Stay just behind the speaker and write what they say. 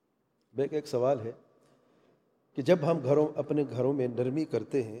بھائی ایک سوال ہے کہ جب ہم اپنے گھروں میں نرمی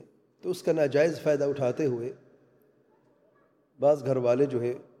کرتے ہیں تو اس کا ناجائز فائدہ اٹھاتے ہوئے بعض گھر والے جو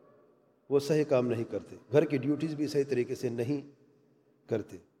ہے وہ صحیح کام نہیں کرتے، گھر کی ڈیوٹیز بھی صحیح طریقے سے نہیں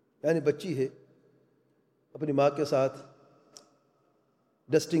کرتے. یعنی بچی ہے اپنی ماں کے ساتھ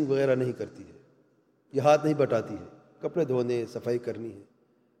ڈسٹنگ وغیرہ نہیں کرتی ہے، یہ ہاتھ نہیں بٹاتی ہے، کپڑے دھونے صفائی کرنی ہے،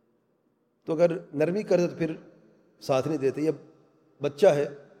 تو اگر نرمی کرے تو پھر ساتھ نہیں دیتے. یہ بچہ ہے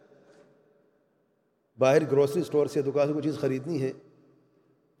باہر گروسری سٹور سے دکان سے کوئی چیز خریدنی ہے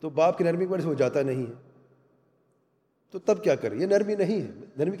تو باپ کی نرمی کی وجہ سے وہ جاتا نہیں ہے، تو تب کیا کرے؟ یہ نرمی نہیں ہے.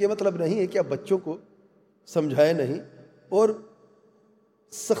 نرمی کا مطلب نہیں ہے کہ آپ بچوں کو سمجھائیں نہیں اور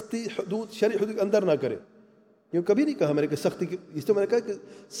سختی حدود شرعی حدود کے اندر نہ کرے. کیوں کبھی نہیں کہا میں نے کہ سختی کی، اس تو میں نے کہا کہ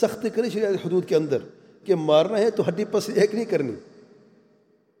سختی کرے شرعی حدود کے اندر، کہ مارنا ہے تو ہڈی پس ایک نہیں کرنی،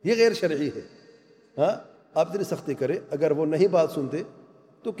 یہ غیر شرعی ہے. ہاں آپ اتنی سختی کرے، اگر وہ نہیں بات سنتے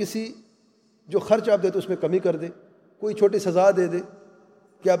تو کسی جو خرچ آپ دیتے اس میں کمی کر دے، کوئی چھوٹی سزا دے دے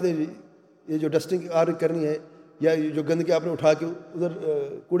کہ آپ نے یہ جو ڈسٹنگ کرنی ہے یا جو گندگی آپ نے اٹھا کے ادھر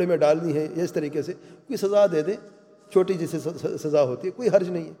کوڑے میں ڈالنی ہے، یا اس طریقے سے کوئی سزا دے دیں، چھوٹی جیسے سزا ہوتی ہے، کوئی حرج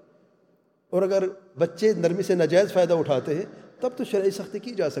نہیں ہے. اور اگر بچے نرمی سے ناجائز فائدہ اٹھاتے ہیں تب تو شرعی سختی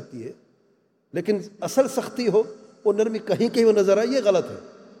کی جا سکتی ہے، لیکن اصل سختی ہو اور نرمی کہیں کہیں وہ نظر آئے، یہ غلط ہے،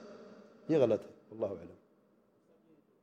 یہ غلط ہے. اللہ اعلم.